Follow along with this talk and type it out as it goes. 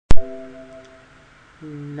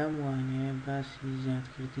لەم وانەیە باسی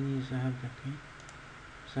زیادکردنی زەهەب دەکەین.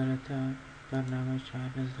 سەرەتا بەرنامەی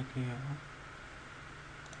چارلز دەکەیەوە،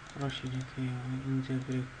 ڕەشی دەکەیەوە، اینجا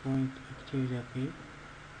برێک پۆینت ئەکتیڤ دەکەی،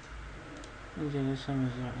 اینجا لەسەر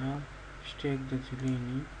مەزرعە شتێک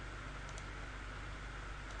دەجوڵێنی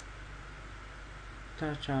تا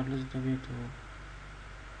چارلز دەبێتەوە.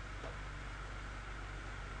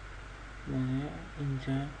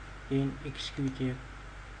 اینجا دێن ئەکسکیوتێک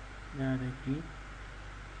دادەکەین،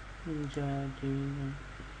 اینجا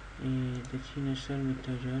دەچینە سەر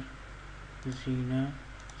متەجەر، زینە،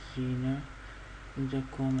 اینجا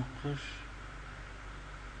کۆمەقش،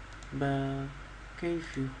 بە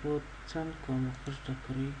کەیفی خۆت چەند کۆمەقش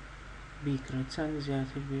دەکڕی بیکڕە، چەند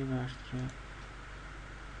زیاتر بێ باشترە،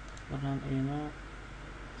 بەڵام ئێمە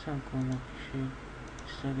چەند کۆمەقشێک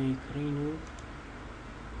ئێستا دەیکڕین و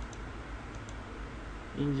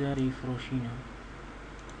اینجا دەیفرۆشینەوە.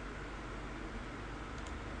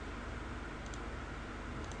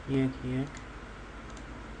 یەک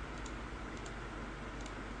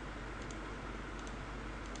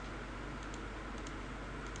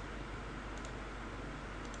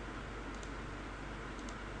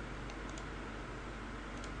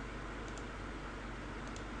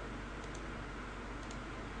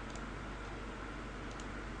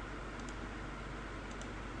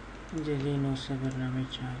اینجا دێنەوە سەر بەرنامەی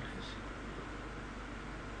چارلز،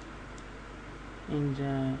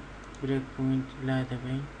 اینجا برێک پۆینت لا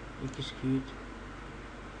دەبین، ئەکسکیوت،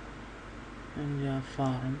 اینجا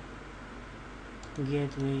فارم،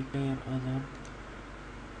 گێتوەی کلێر ئەدەر،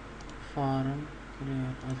 فارم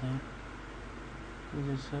کلێر ئەدەر،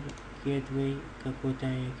 اینجا سەر گێتوەی کە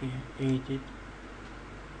کۆتاییەکەیە ئێدیت،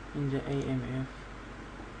 اینجا AMF،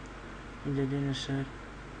 اینجا دێنە سەر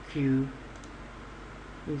کیو،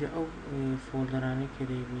 اینجا ئەو فۆڵدەرانەی کە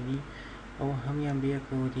دەیبینی ئەوە هەمویان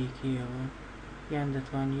بەیەکەوە دەیکەیەوە، یان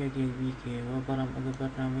دەتوانێت یەکێک بیکەیەوە، بەڵام ئەگە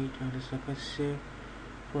بەرنامەی چارلزەکە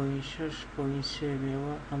 3.6.3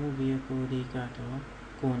 بێەوە هەموو بەیەکەوە دەیکاتەوە،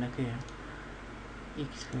 کۆنەکەیە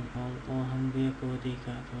ئەوە هەموو بەیەکەوە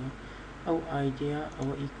دەیکاتەوە. ئەو ئایدیا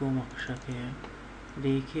ئەوە ئی کۆمەقشەکەیە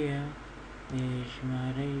دەیکەیە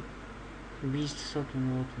ژمارەی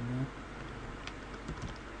 20.99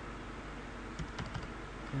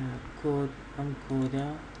 کۆد، ئەم کۆدە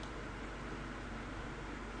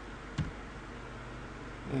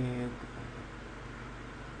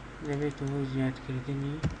دەبێتە هۆی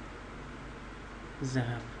زیادکردنی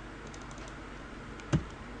زەهەب.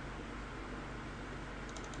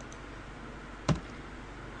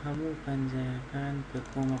 هەموو پەنجەکان کە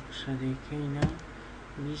کۆمەقشە دەیکەینە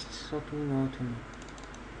 20.99.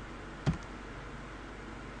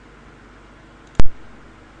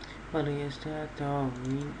 بەڵێ ئێستا تەواو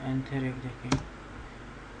بووین، ئەنتەرێک دەکەین،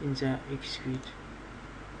 اینجا ئەکسکیوت،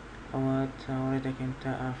 ئەوە چاوەڕێ دەکەین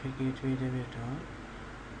تا ئاخر گێتوێ دەبێتەوە،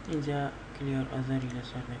 اینجا کلێر ئەزەری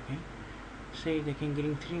لەسەر دەکەین، سەیر دەکەین،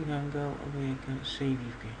 گرنگترین هەنگاو ئەوەیە کە سەیری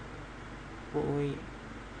بکەین بۆ ئەوەی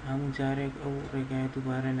هەموو جارێک ئەو ڕێگایە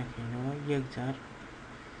دووبارە نەکەینەوە، یەک جار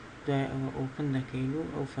دوای ئەوە ئۆپن دەکەین و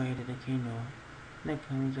ئەو فایلە دەکەینەوە، نەک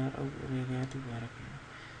هەموو جار ئەو ڕێگایە دووبارەکەین.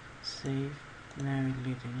 سەیڤ ناوێت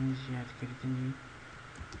لێ دەنین، زیادکردنی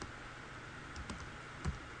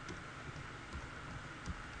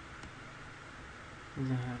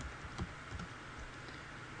زەهەب.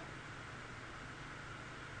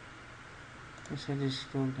 ئێستا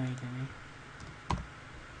دەستۆڵ دایدەنێ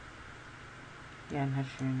یان هەر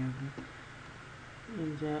شوێنێ بوو،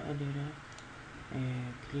 اینجا ئەلێرە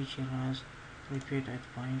کلیکی ڕاست ریپێت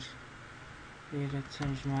ئەدڤانس، لێرە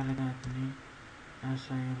چەند ژمارە دادنێ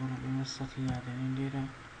ئاساییە، بەڵام ئێمە 100 یادەنێن، لێرە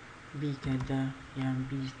بیکە 10 یان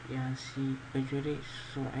 20 یان 30 بە جۆرەی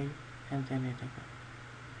سوڕعی ئەنتەرنێتەکە.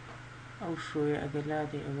 ئەو شۆیە ئەگەر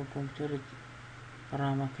لادێ ئەوە کۆمپیوتەرت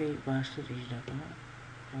ڕامەکەی باشتر ئیش دەکات،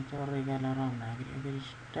 کاتەوە ڕێگا لە ڕام ناگری، ئەگەریش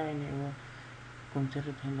داینێ ئەوە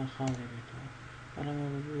کۆمپیوتەرت هەندە خاڵ دەبێتەوە، بەڵام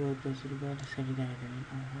ئەوە تەجروبە لەسەری دادەنین.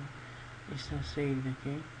 ئەوها ئێستا سەیر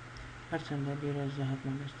دەکەین، هەرچەندە لێرە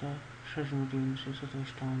زەهەبمان ئێستا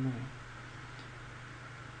 6,389،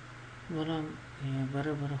 بەڵام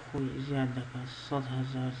بەرەبەرە خۆی زیاد دەکات،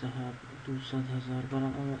 100,000 زەهەب، 200,000،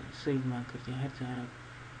 بەڵام ئەوە سەیرمان کردی، هەر جارە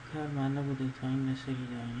کارمان نەبوو دەیتوانین لەسەری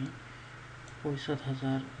داینێ، خۆی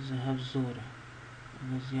 100,000 زەهەب زۆرە،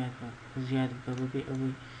 زیاد بە بەبێ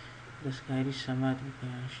ئەوەی دەستکاری سەمات بکە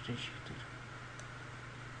یان شتێکی تر.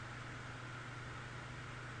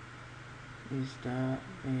 ئێستا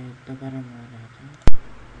دەگەڕێمەوە داتا،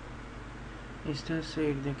 ئێستا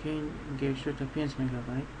سەیر دەکەین، گەیشتۆتە 5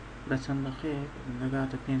 مێگابایت، بە چەند دەقەیەک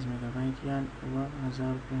دەگاتە 5 مێگابایت یان ئەوە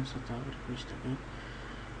 1500 تاوەڕێ پێش دەکەیت.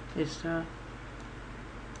 ئێستا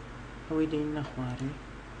ئەوەی دەین نەخوارێ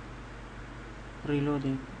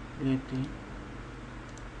ڕیلۆدێک لێ بدەین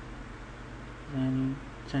زانی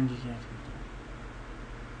چەندی زیاد کردەوە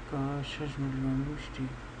کە 6 ملیۆن و شتی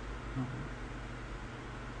نەبوو.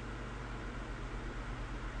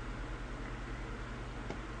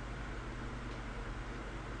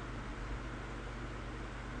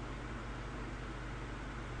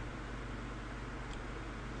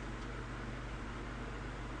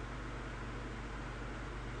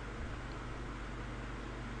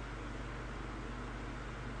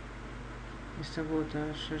 ئێستا بۆتە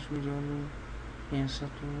 6 ملیۆن و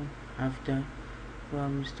 517 و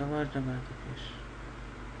مستەوار دەباتە پێش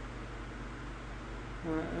و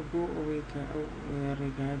بۆ ئەوەی کە ئەو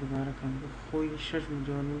ڕێگایە دووبارەکەم خۆی 6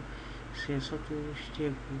 ملیۆن و 300 و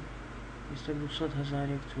شتێک بوو ئێستا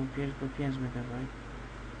 200,000 چوو پێش بە 5 مێگابایت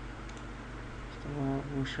ئێستاوە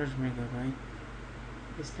بۆ 6 مێگابایت.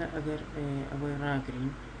 ئێستا ئەگەر ئەوەی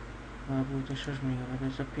ڕاگرین و بۆتە 6 مێگابایت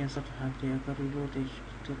ئێستا 570 ئەگەر ریلۆدێک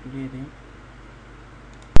تر لێ دەین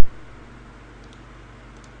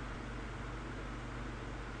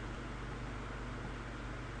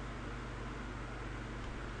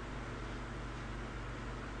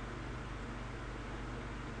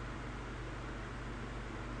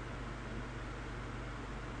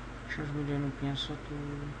 6 ملیۆن و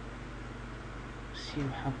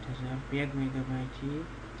 537,000 بە 1 مێگابایتی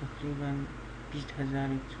تقریبا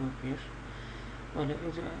 20,000 چوە پێش.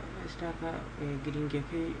 ئێستا کە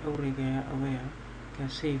گرنگەکەی ئەو ڕێگایە ئەوەیە کە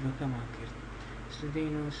سەیڤەکەمان کرد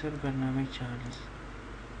دەینەوە سەر بەرنامەی جارلس.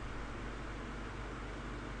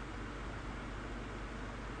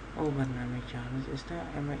 ئەو بەرنامەی جارلس ئێستا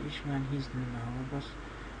ئەمە ئیشمان هیچ نماوە بەس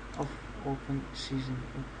ئۆپن سیزن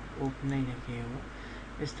ئۆپنەی دەکەیەوە.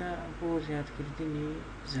 ئێستا بۆ زیادکردنی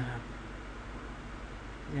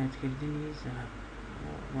زەهاب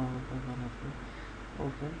واوەکە بەڵەت بوو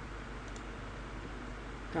ئۆپن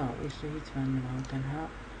تا ئێستا هیچمان نماوە تەنها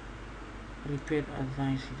ریپێت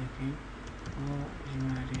ئەدڤانسی دەکەین ئەوە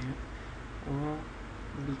ژمارەیە ئەوە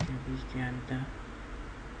بیکە بیستیاندا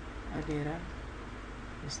ئەلێرە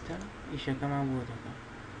ئێستا ئیشەکەمان بۆ دەکەم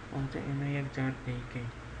واتە ئێمە یەکجار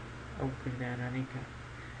دەیکەین ئەو کردارانەی کە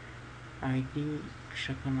ئایدی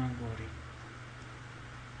کشەکەمان گۆڕی.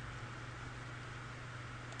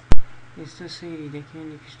 ئێستا سەیری دەکەین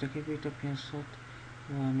ریکوستەکەی بێتە 500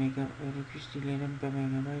 و ریکوستی لێرە بە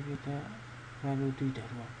مێگابایت بێتە 2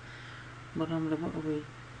 دەڕوە بەڵام لەبەر ئەوەی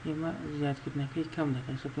ئێمە زیادکردنەکەی کەم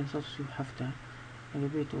دەکەین 537 ئەگە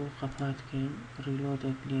بێتەوە قەپاتکەین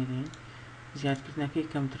ڕیلۆدێک لێ دەین زیادکردنەکەی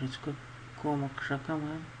کەمترە چکە کۆمە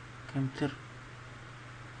قشەکەمان کەمتر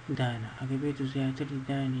دانا ئەگە بێت و زیاتری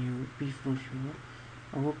دانی و بیفرۆشیوە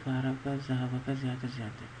ئەوە پارەکە زەهابەکە زیاتر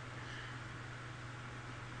دەبێت.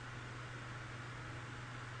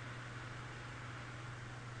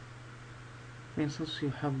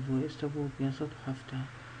 بووە ئێستا بۆ 570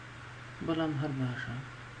 بەڵام هەر باشە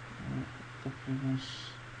تقریبا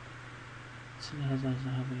 30,000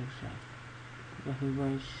 زەهاب یەکجار بە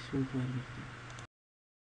هیوای سوود وەرگرتین.